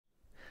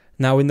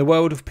Now, in the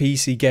world of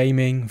PC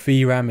gaming,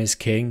 VRAM is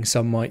king,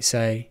 some might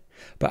say,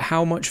 but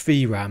how much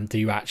VRAM do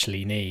you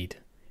actually need?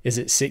 Is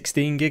it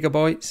 16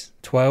 gigabytes,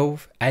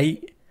 12,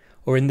 8,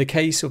 or in the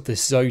case of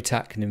this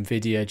Zotac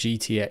Nvidia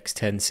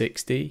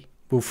GTX1060,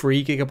 will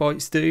 3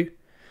 gigabytes do?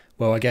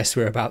 Well, I guess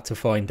we're about to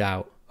find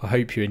out. I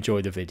hope you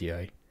enjoy the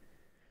video.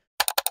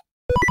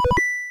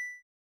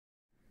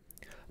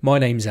 My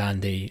name's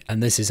Andy,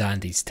 and this is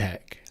Andy's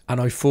Tech. And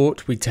I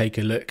thought we'd take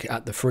a look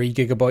at the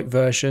 3GB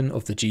version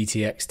of the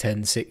GTX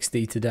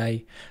 1060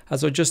 today,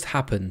 as I just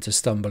happened to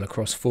stumble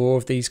across 4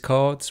 of these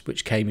cards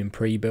which came in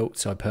pre-built,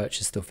 so I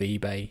purchased off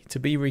eBay to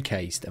be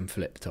recased and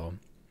flipped on.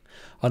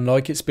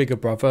 Unlike its bigger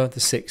brother, the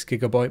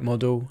 6GB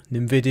model,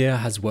 Nvidia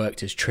has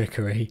worked its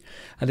trickery,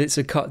 and it's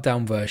a cut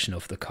down version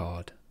of the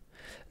card.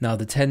 Now,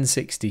 the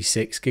 1060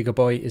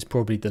 6GB is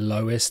probably the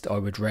lowest I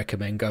would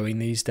recommend going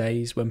these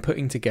days when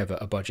putting together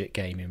a budget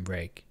gaming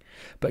rig.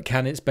 But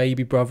can its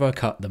baby brother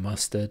cut the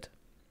mustard?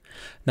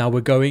 Now,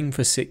 we're going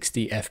for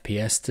 60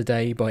 FPS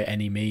today by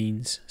any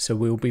means, so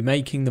we'll be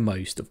making the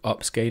most of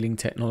upscaling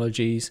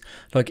technologies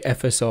like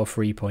FSR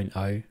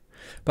 3.0.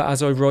 But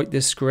as I write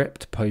this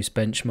script post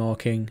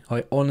benchmarking,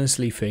 I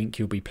honestly think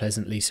you'll be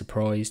pleasantly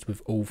surprised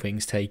with all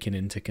things taken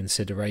into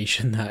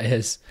consideration, that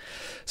is.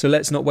 So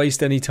let's not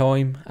waste any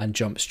time and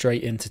jump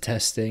straight into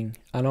testing,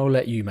 and I'll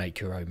let you make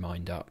your own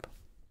mind up.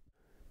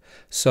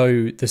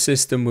 So the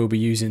system we'll be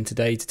using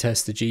today to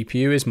test the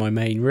GPU is my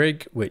main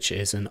rig, which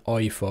is an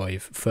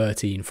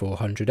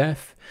i5-13400F,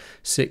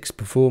 6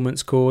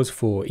 performance cores,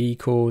 4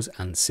 E-cores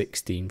and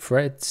 16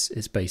 threads.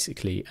 It's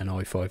basically an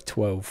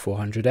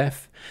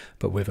i5-12400F,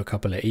 but with a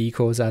couple of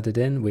E-cores added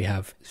in. We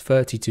have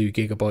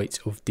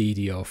 32GB of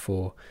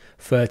DDR4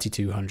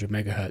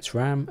 3200MHz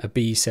RAM, a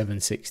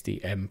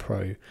B760M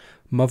Pro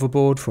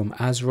motherboard from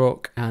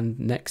ASRock, and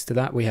next to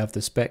that we have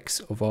the specs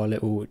of our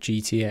little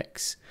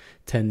GTX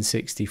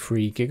 1060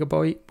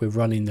 3GB. We're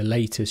running the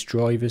latest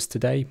drivers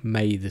today,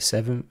 May the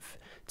 7th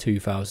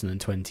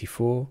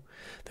 2024.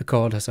 The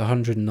card has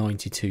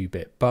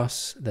 192-bit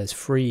bus. There's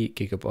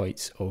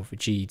 3GB of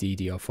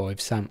GDDR5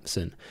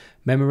 Samsung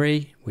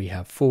memory. We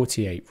have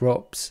 48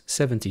 ROPs,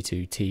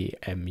 72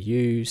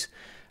 TMUs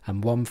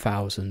and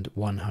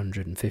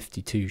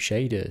 1152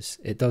 shaders.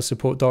 It does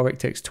support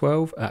DirectX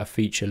 12 at a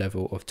feature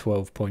level of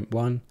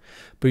 12.1.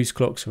 Boost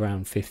clocks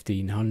around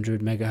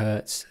 1700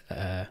 MHz,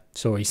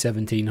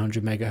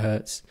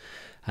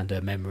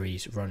 and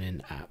memories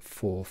running at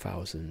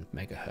 4000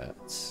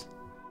 MHz.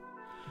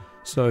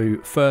 So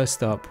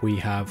first up we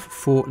have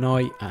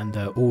Fortnite, and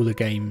all the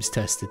games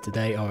tested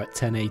today are at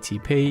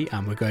 1080p,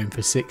 and we're going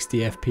for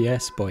 60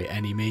 FPS by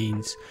any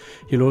means.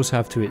 You'll also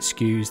have to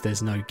excuse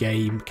there's no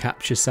game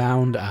capture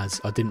sound, as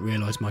I didn't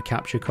realise my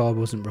capture card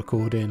wasn't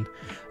recording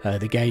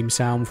the game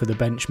sound for the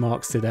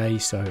benchmarks today,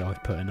 so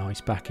I've put a nice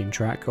backing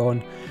track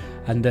on.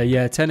 And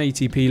yeah,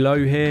 1080p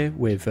low here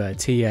with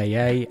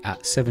TAA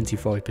at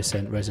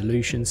 75%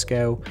 resolution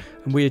scale,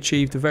 and we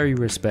achieved a very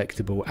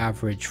respectable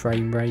average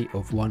frame rate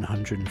of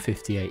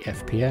 158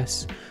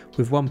 FPS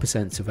with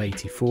 1% of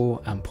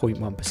 84 and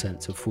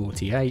 0.1% of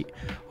 48.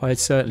 I had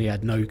certainly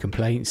had no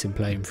complaints in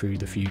playing through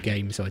the few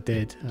games I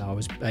did. I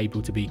was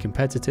able to be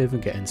competitive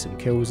and getting some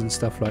kills and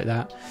stuff like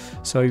that.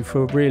 So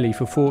for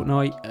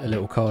Fortnite, a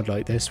little card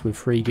like this with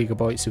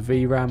 3GB of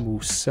VRAM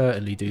will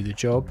certainly do the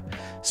job.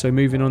 So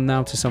moving on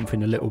now to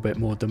something a little bit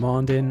more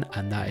demanding,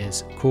 and that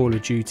is Call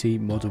of Duty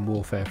Modern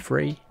Warfare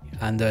 3.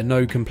 And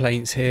no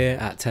complaints here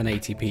at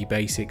 1080p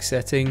basic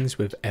settings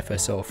with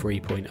FSR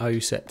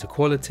 3.0 set to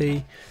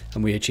quality,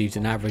 and we achieved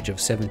an average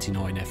of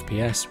 79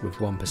 FPS with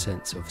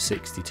 1% of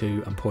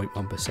 62 and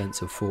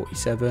 0.1% of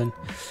 47.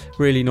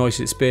 Really nice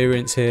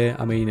experience here.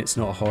 I mean, it's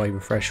not a high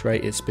refresh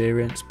rate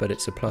experience, but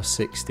it's a plus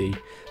 60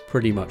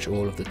 pretty much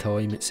all of the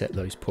time. It set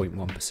those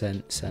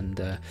 0.1%,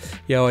 and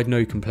yeah, I had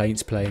no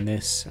complaints playing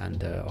this,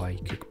 and I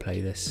could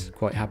play this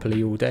quite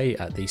happily all day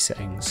at these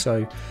settings.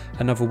 So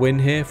another win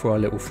here for our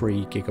little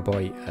 3GB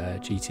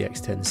GTX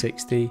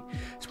 1060.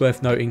 It's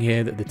worth noting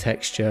here that the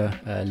texture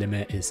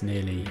limit is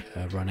nearly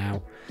run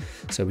out,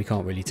 so we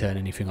can't really turn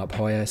anything up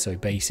higher, so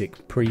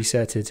basic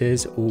preset it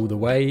is all the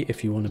way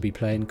if you want to be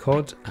playing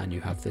COD and you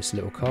have this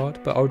little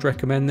card. But I would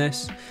recommend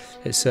this.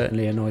 It's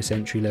certainly a nice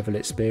entry level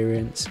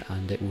experience,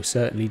 and it will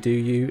certainly do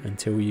you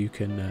until you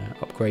can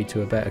upgrade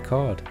to a better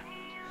card.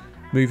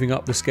 Moving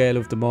up the scale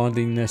of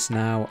demandingness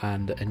now,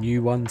 and a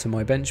new one to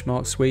my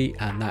benchmark suite,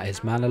 and that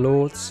is Mana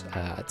Lords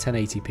at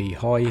 1080p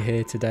high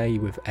here today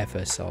with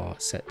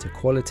FSR set to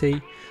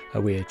quality.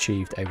 We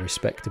achieved a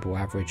respectable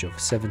average of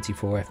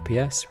 74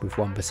 FPS with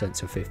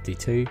 1% of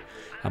 52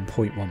 and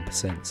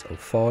 0.1% of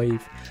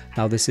 5.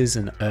 Now, this is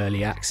an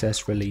early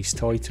access release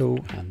title,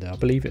 and I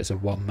believe it's a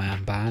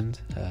one-man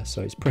band,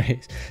 so it's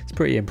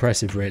pretty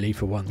impressive really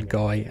for one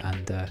guy.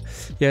 And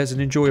yeah, it's an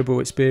enjoyable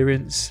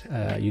experience.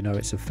 You know,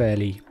 it's a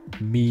fairly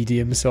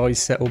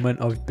medium-sized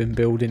settlement I've been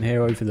building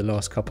here over the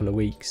last couple of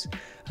weeks,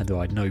 and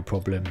I had no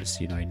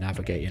problems, you know,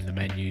 navigating the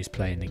menus,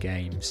 playing the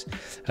games,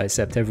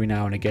 except every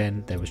now and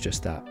again there was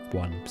just that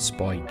one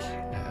spike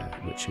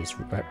which is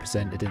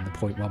represented in the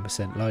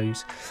 0.1%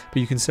 lows. But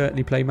you can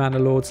certainly play Mana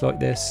Lords like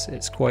this.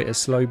 It's quite a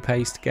slow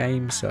paced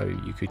game, so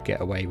you could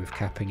get away with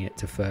capping it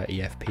to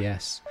 30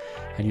 FPS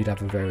and you'd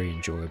have a very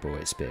enjoyable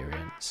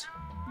experience.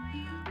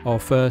 Our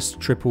first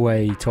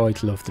AAA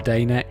title of the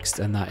day next,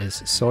 and that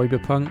is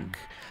Cyberpunk.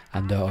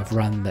 And I've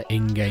ran the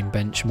in-game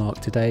benchmark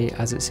today,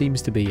 as it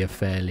seems to be a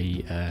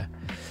fairly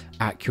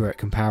accurate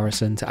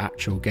comparison to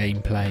actual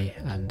gameplay,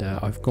 and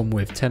I've gone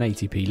with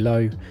 1080p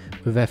low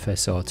with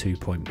FSR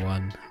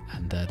 2.1,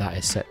 and that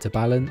is set to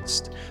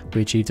balanced.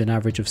 We achieved an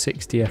average of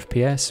 60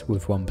 FPS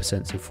with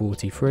 1% of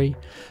 43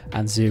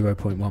 and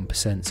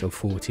 0.1% of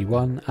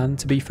 41, and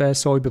to be fair,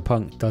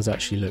 Cyberpunk does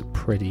actually look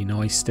pretty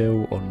nice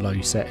still on low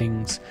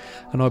settings,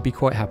 and I'd be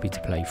quite happy to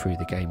play through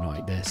the game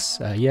like this.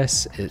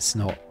 Yes, it's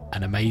not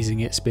an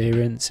amazing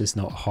experience, it's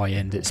not a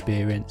high-end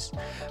experience,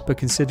 but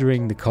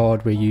considering the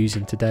card we're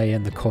using today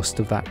and the cost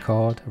of that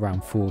card,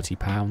 around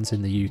 £40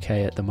 in the UK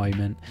at the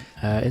moment,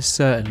 it's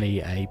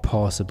certainly a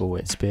passable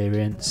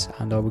experience,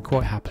 and I would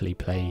quite happily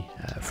play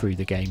through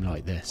the game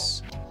like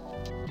this.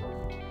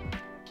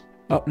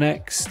 Up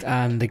next,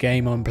 and the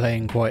game I'm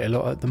playing quite a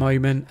lot at the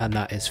moment, and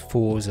that is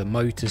Forza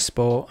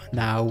Motorsport.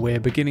 Now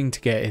we're beginning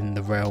to get in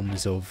the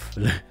realms of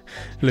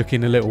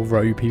looking a little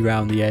ropey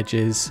around the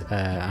edges,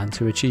 and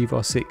to achieve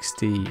our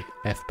 60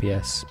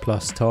 FPS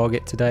plus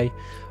target today,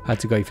 I had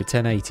to go for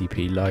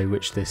 1080p low,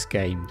 which this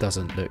game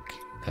doesn't look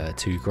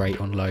too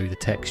great on low. The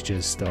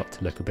textures start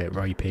to look a bit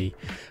ropey,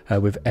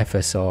 with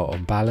FSR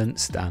on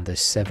balanced and a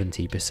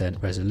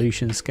 70%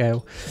 resolution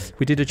scale.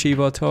 We did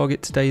achieve our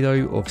target today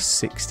though of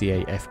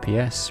 68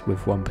 FPS with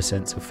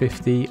 1% of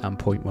 50 and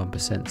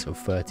 0.1% of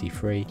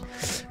 33.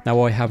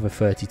 Now I have a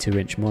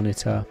 32-inch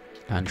monitor,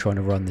 and trying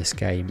to run this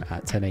game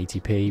at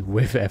 1080p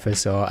with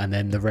FSR and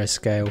then the res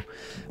scale,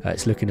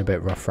 it's looking a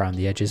bit rough around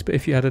the edges, but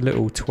if you had a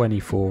little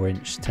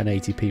 24-inch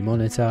 1080p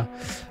monitor,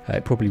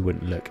 it probably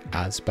wouldn't look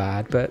as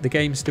bad. But the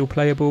game's still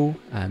playable,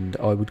 and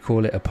I would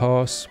call it a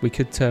pass. We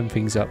could turn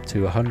things up to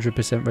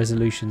 100%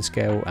 resolution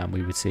scale and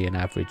we would see an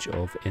average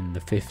of in the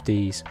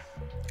 50s.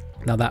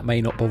 Now that may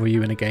not bother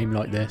you in a game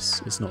like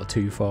this, it's not a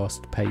too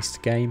fast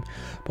paced game,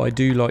 but I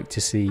do like to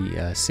see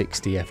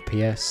 60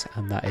 FPS,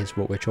 and that is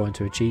what we're trying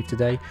to achieve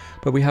today.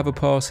 But we have a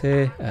pass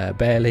here, a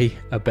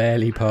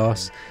barely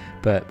pass,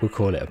 but we'll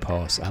call it a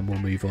pass, and we'll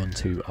move on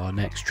to our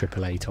next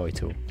AAA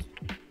title.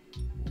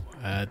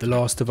 The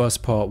Last of Us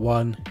Part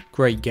 1,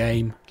 great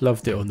game,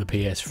 loved it on the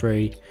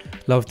PS3,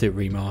 loved it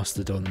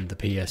remastered on the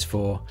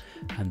PS4,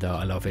 and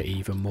I love it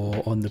even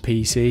more on the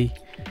PC.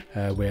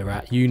 We're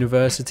at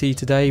university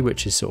today,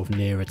 which is sort of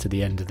nearer to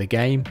the end of the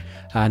game,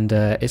 and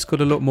it's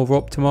got a lot more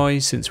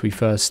optimised since we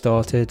first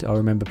started. I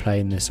remember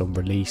playing this on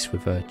release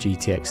with a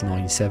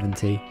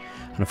GTX1060,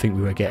 and I think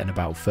we were getting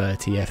about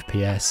 30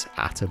 FPS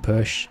at a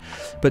push.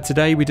 But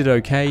today we did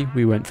okay.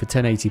 We went for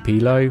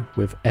 1080p low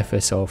with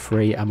FSR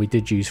 3, and we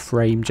did use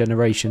frame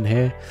generation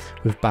here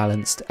with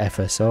balanced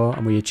FSR,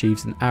 and we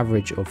achieved an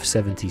average of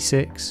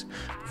 76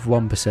 with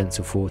 1%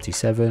 of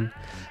 47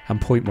 and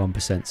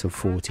 0.1% of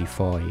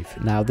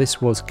 45. Now this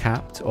was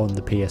capped on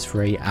the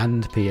PS3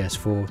 and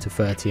PS4 to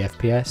 30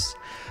 FPS,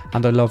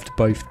 and I loved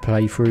both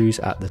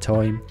playthroughs at the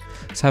time.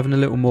 So having a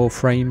little more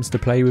frames to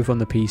play with on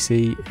the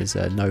PC is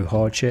no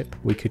hardship.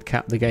 We could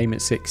cap the game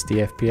at 60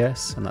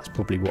 FPS, and that's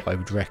probably what I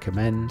would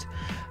recommend,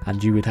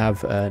 and you would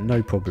have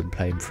no problem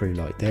playing through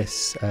like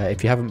this.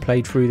 If you haven't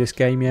played through this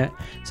game yet,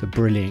 it's a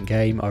brilliant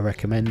game, I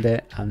recommend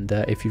it, and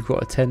if you've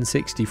got a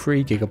 1060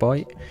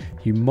 3GB,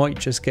 you might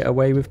just get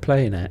away with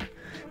playing it.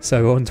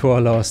 So on to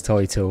our last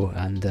title,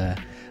 and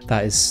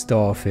that is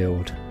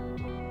Starfield.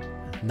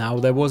 Now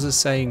there was a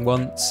saying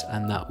once,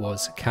 and that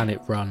was, can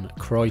it run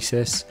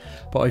Crisis?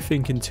 But I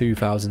think in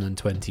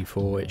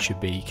 2024 it should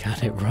be,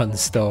 can it run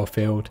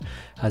Starfield?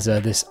 As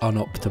this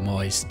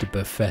unoptimised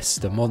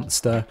Bethesda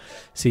monster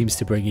seems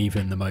to bring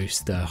even the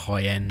most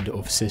high end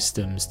of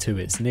systems to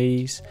its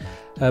knees.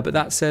 But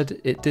that said,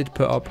 it did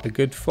put up a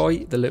good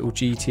fight, the little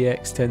GTX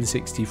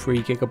 1060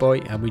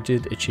 3GB, and we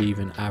did achieve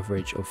an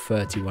average of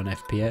 31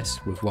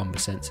 FPS with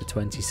 1% to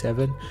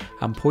 27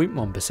 and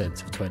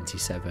 0.1% of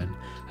 27.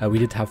 We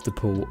did have to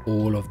pull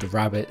all of the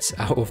rabbits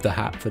out of the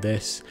hat for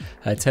this.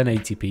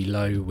 1080p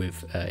low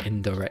with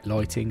indirect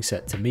lighting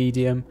set to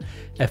medium,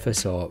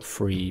 FSR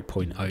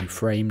 3.0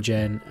 frame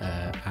gen,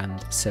 and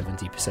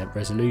 70%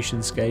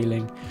 resolution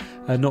scaling.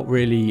 Not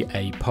really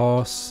a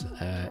pass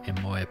in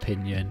my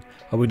opinion.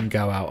 I wouldn't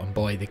go out and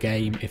buy the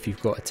game if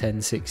you've got a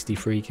 1060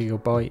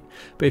 3GB,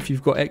 but if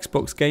you've got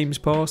Xbox Games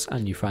Pass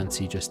and you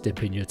fancy just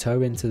dipping your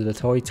toe into the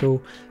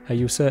title,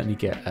 you'll certainly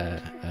get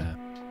a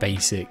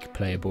basic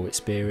playable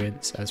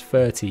experience, as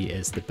 30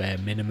 is the bare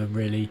minimum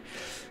really.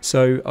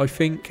 So I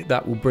think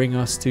that will bring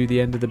us to the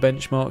end of the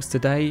benchmarks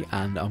today,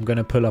 and I'm going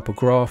to pull up a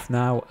graph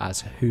now,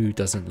 as who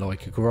doesn't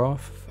like a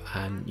graph,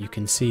 and you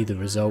can see the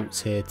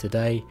results here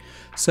today.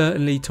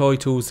 Certainly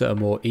titles that are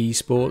more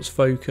esports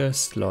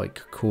focused, like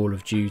Call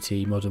of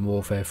Duty, Modern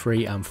Warfare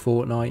 3 and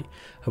Fortnite,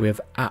 we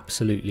have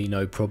absolutely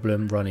no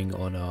problem running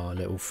on our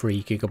little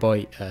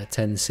 3GB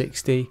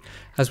 1060.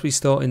 As we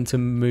starting to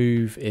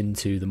move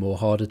into the more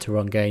harder to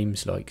run games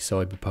games like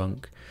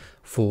Cyberpunk,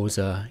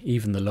 Forza,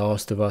 even The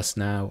Last of Us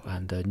now,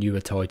 and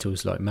newer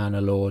titles like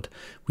Manor,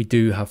 we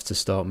do have to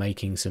start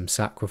making some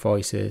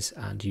sacrifices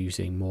and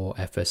using more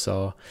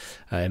FSR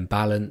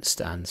imbalanced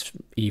and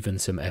even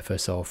some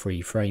FSR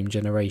free frame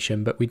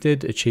generation. But we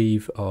did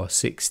achieve our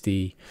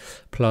 60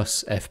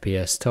 plus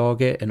FPS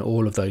target in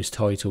all of those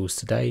titles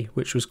today,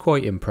 which was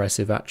quite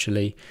impressive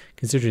actually,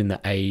 considering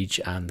the age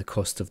and the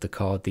cost of the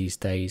card these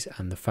days,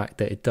 and the fact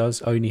that it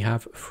does only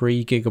have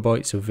 3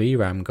 gigabytes of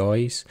VRAM,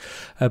 guys.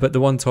 But the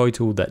one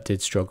title that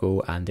did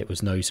struggle, and it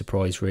was no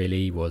surprise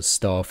really, was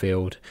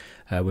Starfield,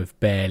 with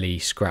barely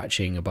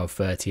scratching above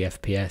 30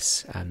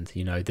 FPS. And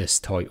you know, this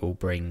title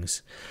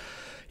brings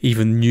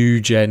even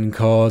new gen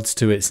cards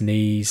to its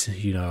knees.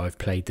 You know, I've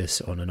played this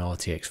on an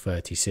RTX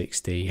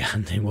 3060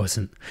 and it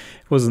wasn't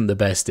the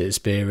best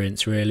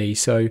experience really.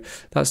 So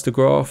that's the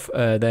graph.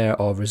 There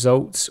are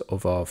results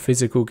of our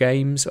physical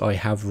games. I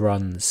have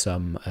run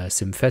some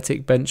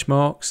synthetic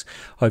benchmarks.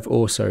 I've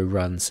also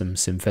run some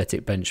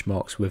synthetic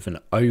benchmarks with an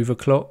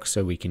overclock,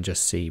 so we can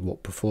just see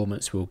what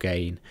performance we'll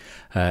gain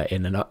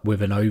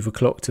with an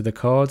overclock to the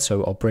card.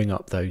 So I'll bring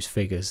up those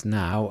figures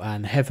now.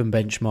 And Heaven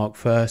benchmark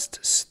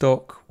first.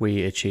 Stock,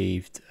 we achieved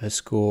a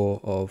score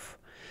of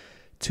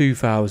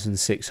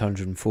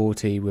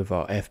 2640 with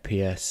our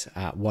FPS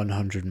at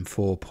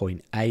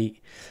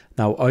 104.8.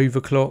 Now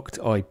overclocked,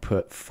 I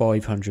put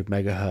 500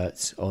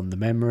 megahertz on the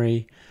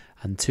memory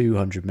and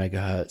 200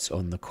 megahertz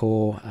on the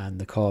core, and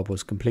the card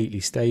was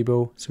completely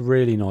stable. It's a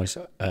really nice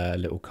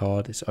little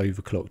card. It's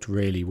overclocked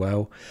really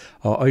well.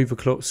 Our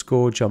overclock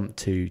score jumped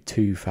to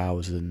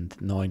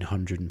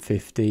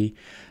 2950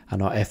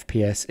 and our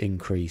FPS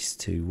increased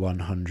to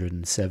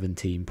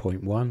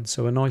 117.1,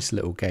 so a nice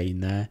little gain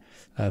there.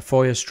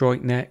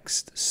 Firestrike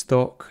next,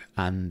 stock,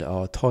 and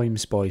our time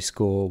spy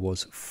score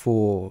was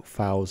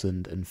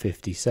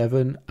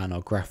 4057 and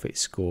our graphics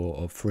score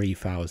of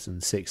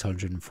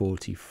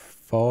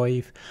 3645.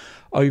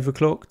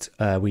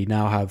 Overclocked, we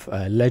now have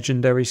a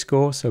legendary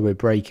score, so we're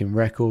breaking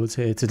records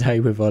here today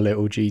with our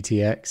little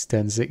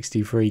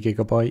GTX1060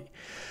 3GB.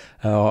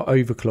 Our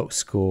overclock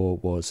score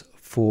was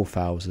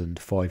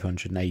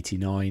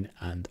 4589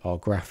 and our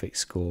graphics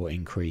score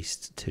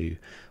increased to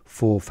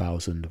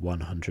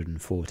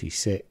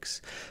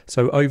 4146.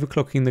 So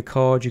overclocking the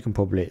card, you can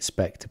probably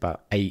expect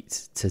about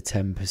 8 to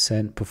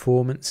 10%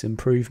 performance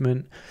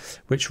improvement,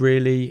 which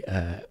really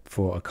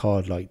for a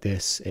card like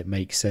this, it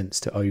makes sense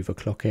to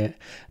overclock it.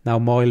 Now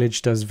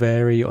mileage does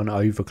vary on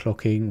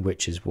overclocking,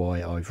 which is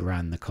why I've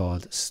ran the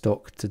card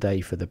stock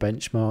today for the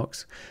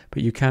benchmarks,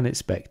 but you can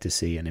expect to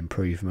see an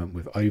improvement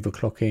with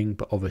overclocking.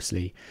 But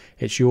obviously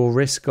it's your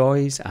risk,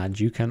 guys, and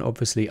you can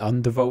obviously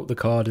undervolt the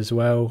card as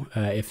well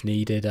if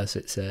needed, as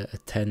it's a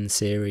 10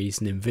 series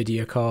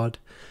Nvidia card.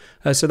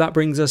 So that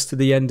brings us to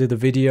the end of the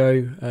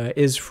video.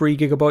 Is 3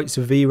 gigabytes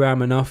of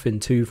VRAM enough in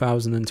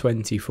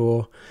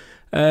 2024?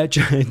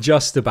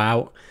 Just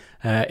about.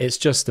 It's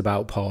just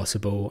about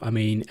passable. I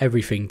mean,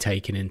 everything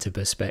taken into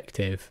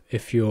perspective.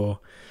 If you're,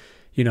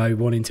 you know,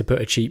 wanting to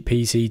put a cheap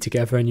PC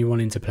together and you're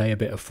wanting to play a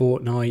bit of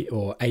Fortnite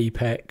or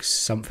Apex,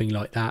 something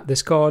like that,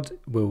 this card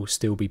will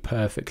still be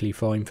perfectly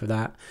fine for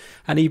that.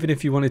 And even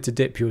if you wanted to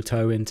dip your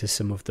toe into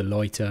some of the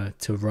lighter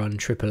to run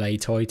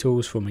AAA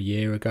titles from a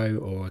year ago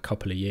or a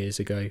couple of years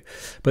ago,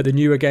 but the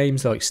newer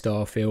games like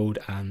Starfield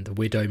and the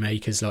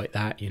Widowmakers like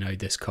that, you know,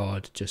 this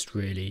card just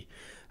really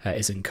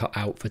isn't cut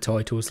out for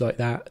titles like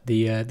that.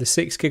 The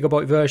 6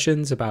 gigabyte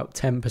version's about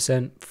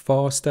 10%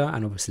 faster,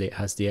 and obviously it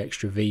has the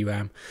extra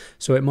VRAM,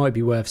 so it might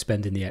be worth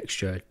spending the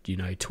extra, you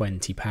know,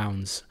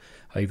 £20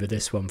 over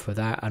this one for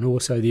that. And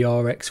also the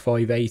RX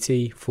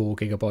 580 4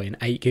 gigabyte and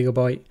 8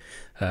 gigabyte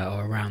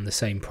are around the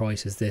same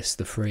price as this,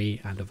 the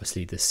 3 and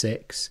obviously the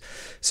 6.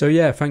 So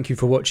yeah, thank you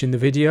for watching the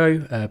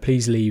video.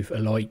 Please leave a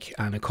like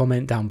and a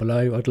comment down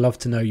below. I'd love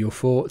to know your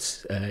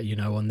thoughts you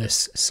know, on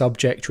this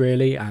subject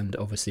really, and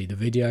obviously the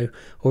video,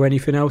 or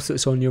anything else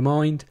that's on your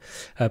mind.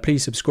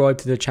 Please subscribe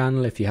to the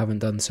channel if you haven't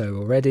done so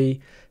already.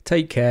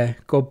 Take care,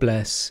 God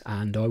bless,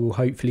 and I will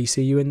hopefully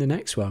see you in the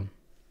next one.